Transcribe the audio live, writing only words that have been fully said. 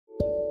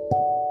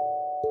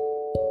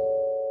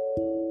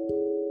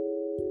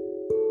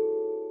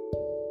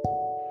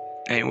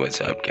Hey,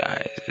 what's up,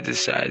 guys? I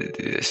decided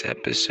to do this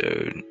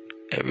episode.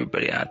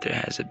 Everybody out there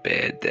has a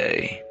bad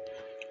day.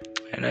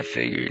 And I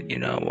figured, you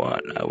know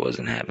what? I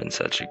wasn't having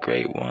such a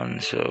great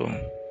one, so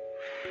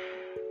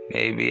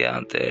maybe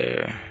out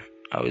there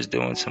I was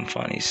doing some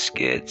funny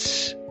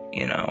skits,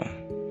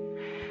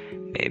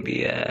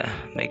 maybe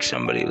make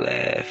somebody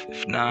laugh.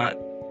 If not,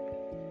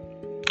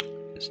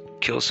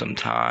 kill some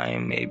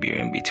time. Maybe you're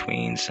in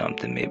between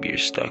something. Maybe you're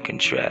stuck in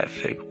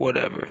traffic.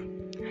 Whatever.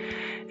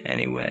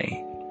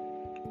 Anyway,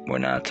 we're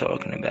not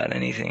talking about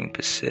anything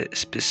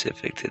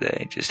specific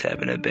today. Just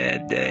having a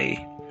bad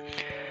day.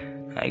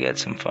 I got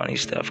some funny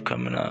stuff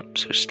coming up,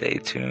 so stay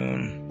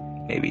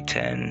tuned. Maybe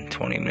 10,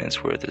 20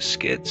 minutes worth of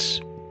skits.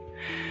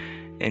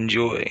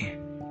 Enjoy.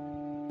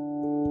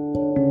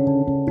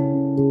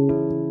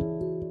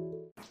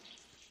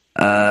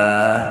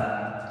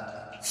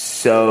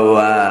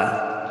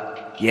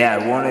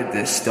 I wanted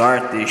to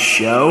start this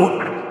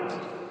show.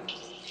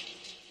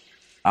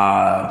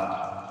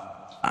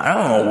 I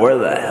don't know where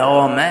the hell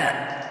I'm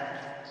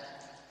at.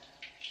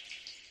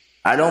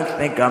 I don't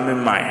think I'm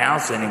in my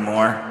house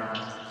anymore.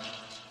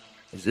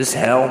 Is this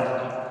hell?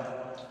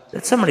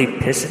 Is somebody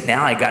pissing?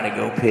 Now I gotta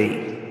go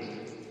pee.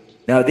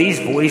 Now these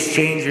voice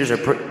changers are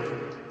Did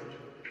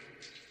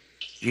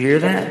you hear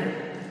that?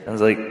 I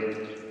was like,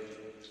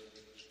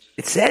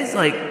 it says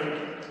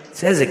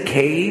a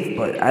cave,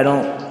 but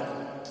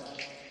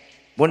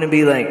wouldn't it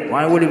be like,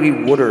 why would it be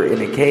water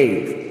in a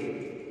cave?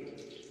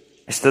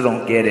 I still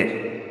don't get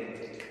it.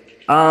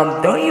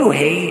 Don't you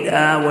hate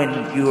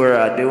when you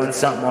are doing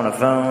something on a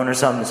phone or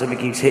something,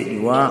 somebody keeps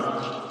hitting you up?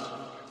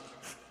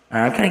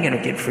 I'm kind of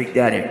gonna get freaked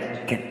out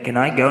here. Can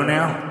I go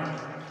now?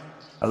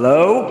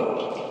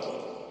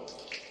 Hello?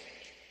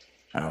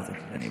 I don't think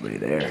there's anybody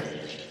there.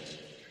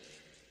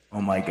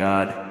 Oh my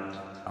God,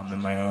 I'm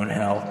in my own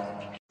hell.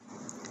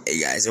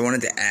 Hey guys, I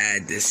wanted to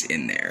add this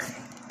in there.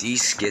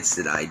 These skits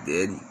that I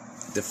did,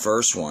 the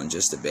first one,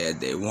 just a bad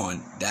day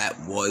one, that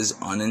was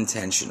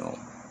unintentional.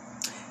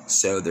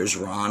 So there's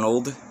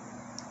Ronald,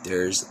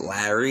 there's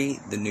Larry,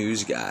 the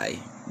news guy,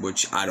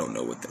 which I don't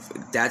know what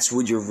that's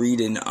what you're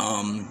reading,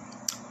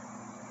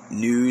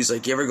 news.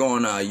 Like, you ever go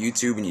on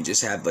YouTube and you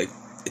just have, like,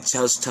 it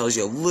tells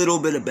you a little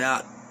bit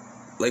about,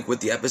 like, what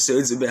the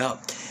episode's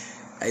about.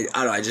 I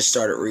don't know, I just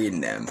started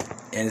reading them.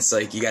 And it's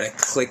like, you gotta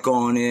click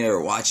on it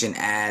or watch an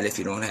ad if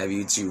you don't have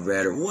YouTube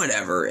Red or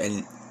whatever.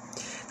 And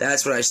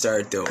that's what I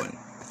started doing.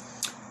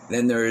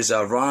 Then there's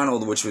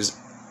Ronald, which was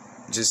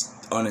just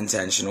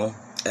unintentional.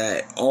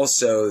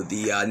 Also,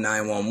 the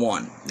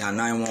 911. Now,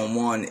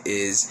 911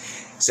 is...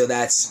 So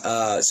that's...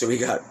 so we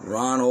got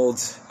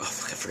Ronald... Oh,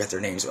 I forgot their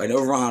names. I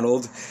know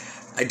Ronald.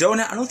 I don't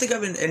think I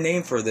have a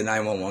name for the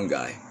 911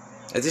 guy.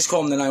 I just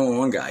call him the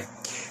 911 guy.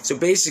 So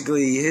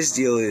basically, his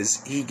deal is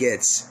he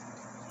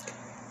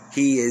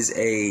is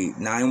a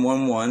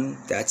 911.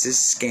 That's his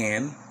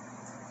scam.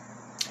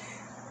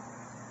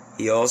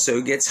 He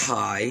also gets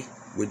high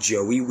with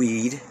Joey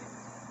Weed.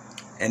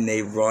 And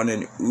they run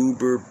an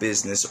Uber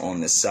business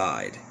on the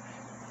side.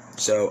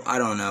 So, I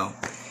don't know.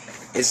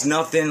 It's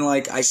nothing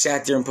like I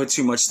sat there and put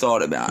too much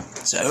thought about.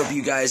 So, I hope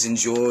you guys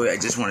enjoy. I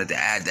just wanted to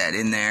add that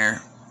in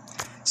there.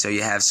 So,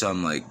 you have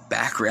some, like,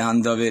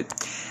 background of it.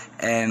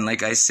 And,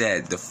 like I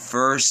said, the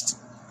first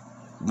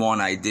one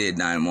I did,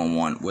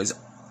 911, was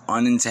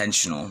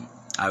unintentional.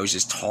 I was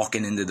just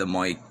talking into the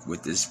mic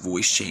with this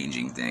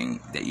voice-changing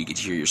thing that you could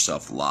hear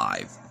yourself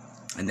live.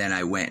 And then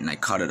I went and I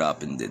cut it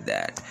up and did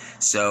that.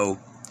 So...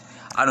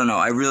 I don't know,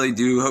 I really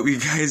do hope you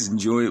guys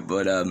enjoy it,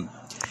 but,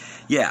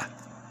 yeah.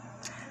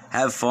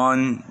 Have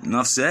fun.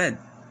 Enough said.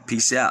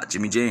 Peace out.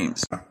 Jimmy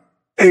James.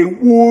 Hey,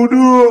 what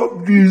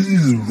up? This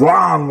is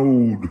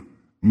Ronald.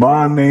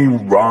 My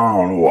name's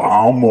Ronald.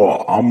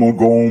 I'm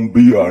gonna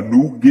be a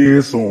new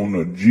guest on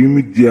the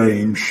Jimmy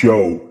James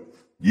show.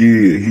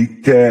 Yeah,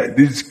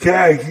 this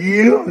cat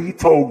here, he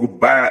talk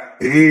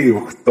about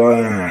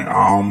everything.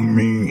 I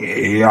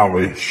mean,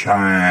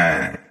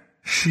 everything.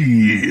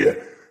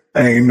 Shit.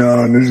 Ain't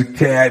none this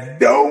cat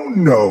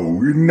don't know,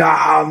 you know what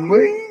I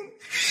mean?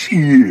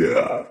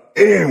 Shit.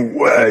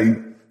 Anyway,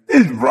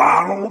 this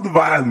Ronald, if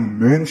I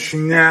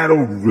mentioned that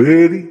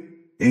already.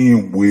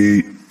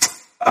 Anyway,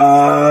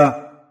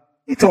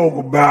 he talk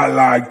about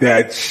like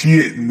that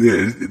shit in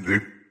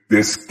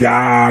the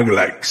sky,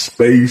 like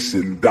space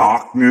and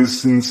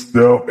darkness and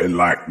stuff, and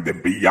like the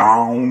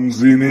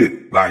beyonds in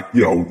it, like,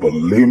 the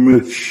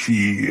limit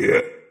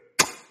shit.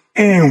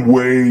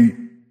 Anyway,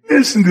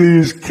 listen to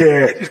this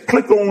cat. Just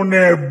click on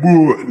that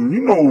button.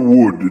 You know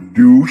what to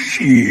do.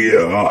 Shit.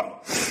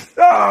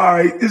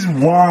 Alright, it's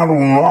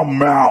Ronald.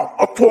 I'm out.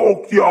 I'll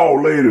talk to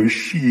y'all later.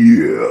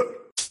 Shit.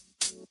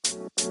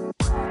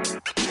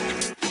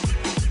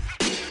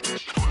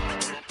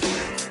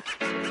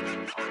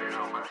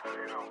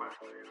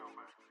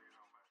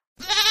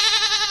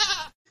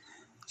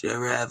 Do you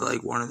ever have,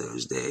 like, one of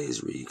those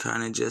days where you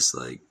kind of just,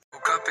 like...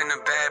 Woke up in a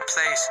bad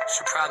place.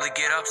 Should probably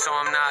get up so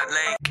I'm not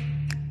late.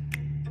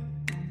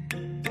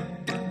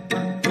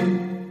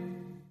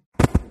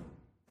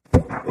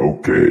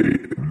 Okay,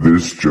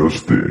 this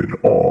just in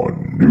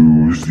on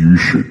news you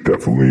should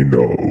definitely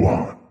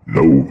know.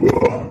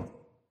 Nova,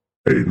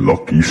 a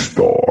lucky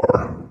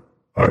star,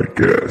 I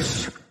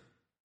guess.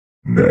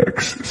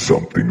 Next,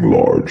 something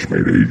large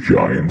made a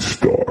giant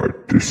star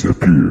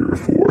disappear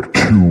for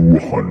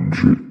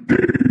 200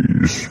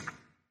 days.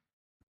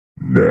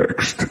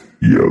 Next,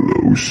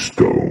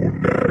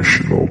 Yellowstone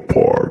National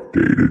Park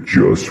data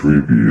just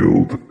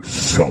revealed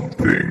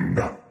something.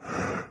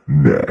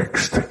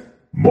 Next,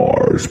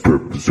 Mars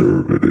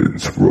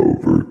Perseverance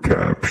rover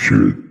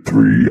captured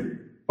 3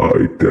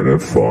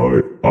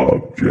 identified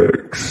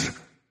objects.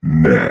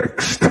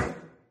 Next,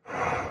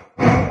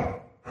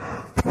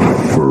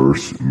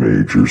 first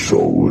major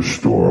solar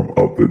storm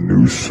of the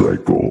news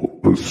cycle.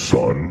 The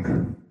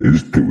sun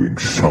is doing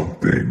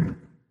something.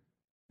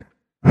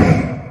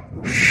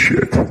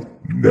 Shit.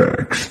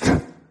 Next.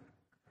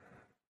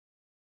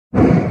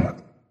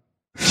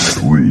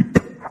 Sleep.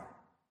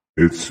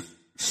 It's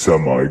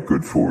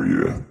semi-good for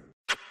you.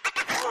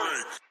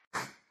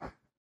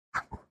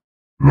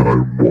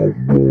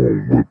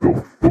 911, what the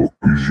fuck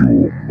is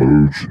your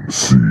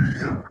emergency?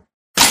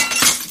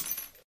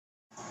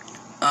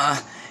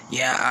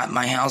 Yeah,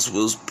 my house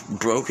was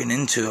broken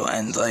into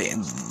and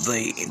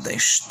they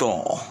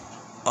stole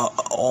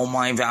all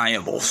my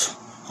valuables.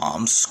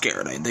 I'm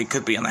scared. They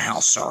could be in the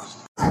house, sir.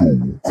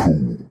 Cool.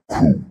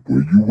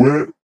 Where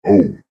you at?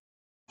 Oh.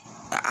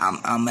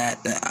 I'm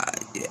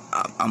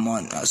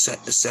on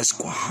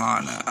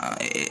Susquehanna.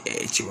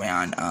 It's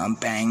around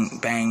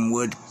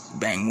Bangwood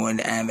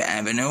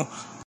Avenue.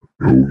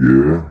 Oh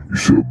yeah? You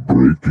said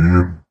break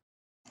in?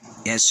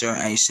 Yes, sir.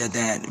 I said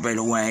that right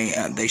away.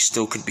 They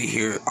still could be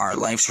here. Our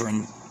lives are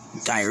in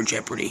dire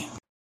jeopardy.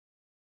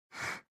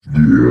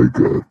 Yeah, I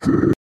got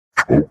that.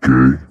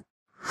 Okay.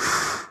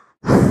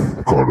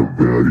 What kind of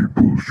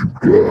valuables you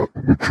got?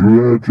 What's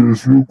your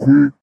address real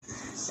quick?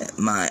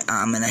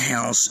 I'm in a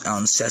house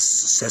on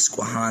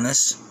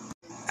Susquehannas.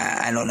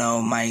 I don't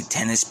know, my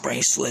tennis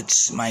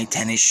bracelets, my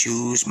tennis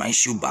shoes, my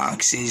shoe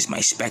boxes,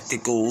 my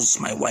spectacles,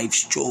 my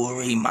wife's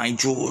jewelry, my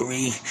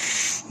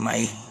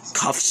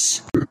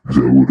cuffs. Is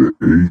that with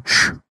an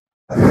H?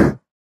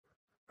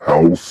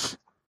 House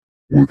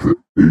with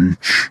an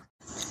H?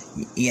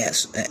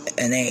 Yes,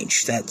 an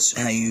H. That's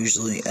how you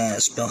usually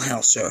spell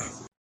house, sir.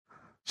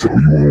 So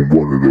you want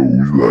one of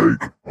those,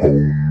 like,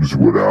 homes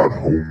without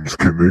homes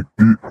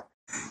connected?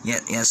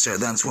 Yes, sir.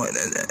 That's what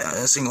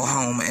a single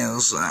home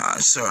is,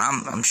 sir.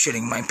 I'm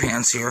shitting my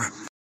pants here.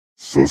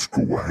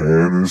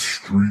 Susquehanna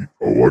Street?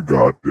 Oh, I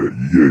got that.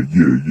 Yeah.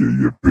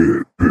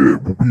 Bet.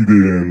 We'll be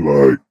there in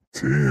like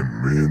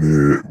 10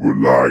 minutes with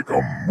like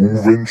a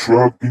moving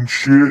truck and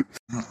shit.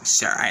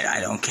 Sir, I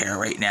don't care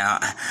right now.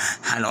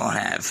 I don't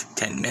have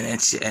 10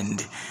 minutes,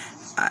 and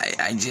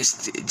I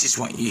just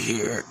want you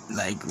here,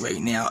 like,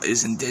 right now.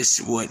 Isn't this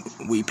what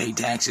we pay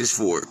taxes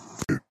for?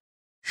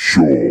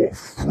 Sure,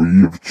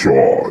 free of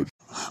charge.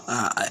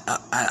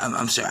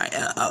 I'm sorry,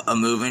 a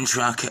moving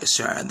truck,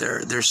 sir.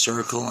 They're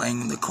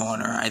circling the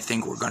corner. I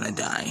think we're gonna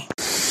die.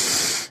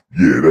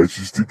 Yeah, that's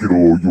just to get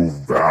all your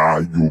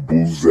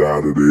valuables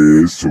out of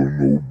there so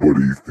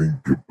nobody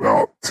think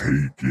about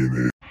taking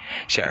it.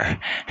 Sir,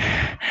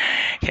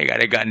 you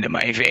got a gun to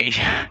my face.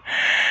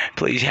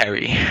 Please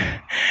hurry.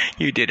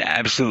 You did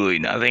absolutely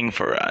nothing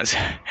for us.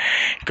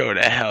 Go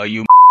to hell,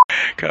 you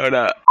go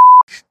to...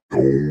 Don't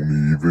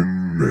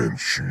even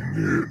mention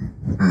it.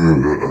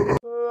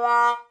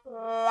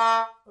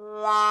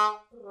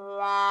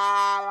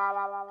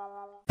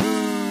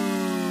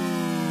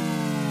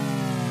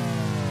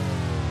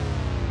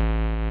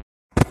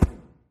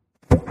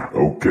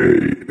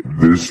 Okay,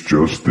 this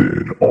just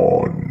in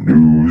on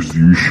news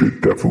you should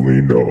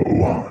definitely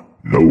know.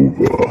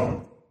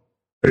 Nova,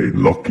 a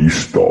lucky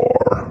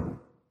star,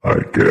 I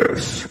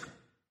guess.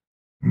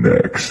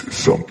 Next,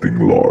 something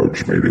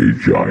large made a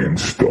giant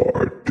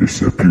star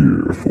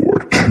disappear for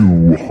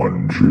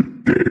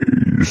 200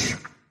 days.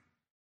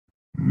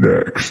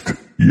 Next,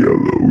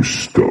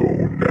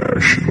 Yellowstone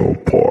National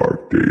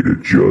Park data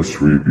just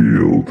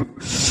revealed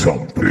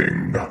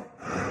something.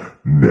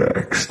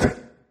 Next,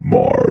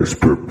 Mars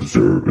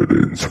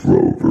Perseverance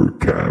rover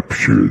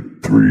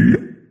captured 3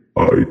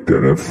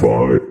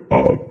 identified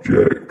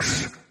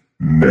objects.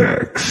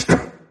 Next,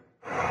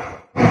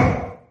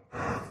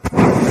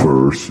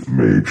 first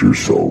major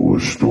solar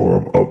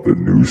storm of the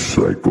news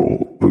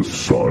cycle. The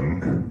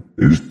sun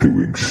is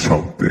doing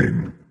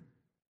something.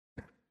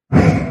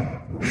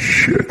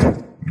 Shit.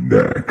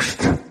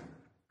 Next.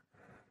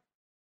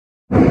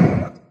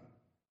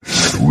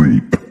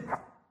 Sleep.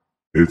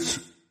 It's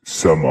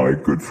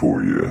semi-good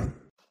for you.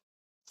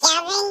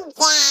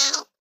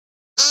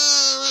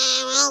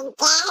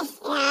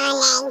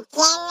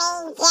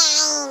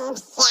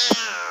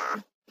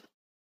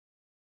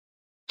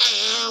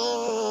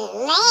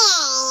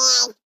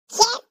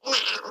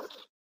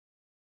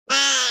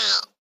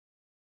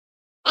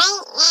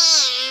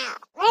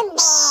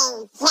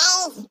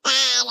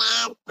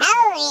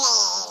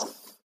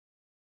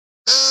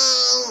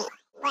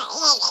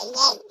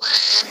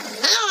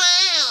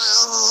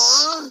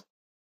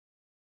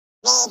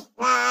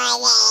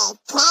 Jimmy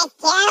James, and I guess on a Jimmy James show. I'm really a chipmunk, but right now we're being chased by the police, and we're gonna get the hell out of here before they catch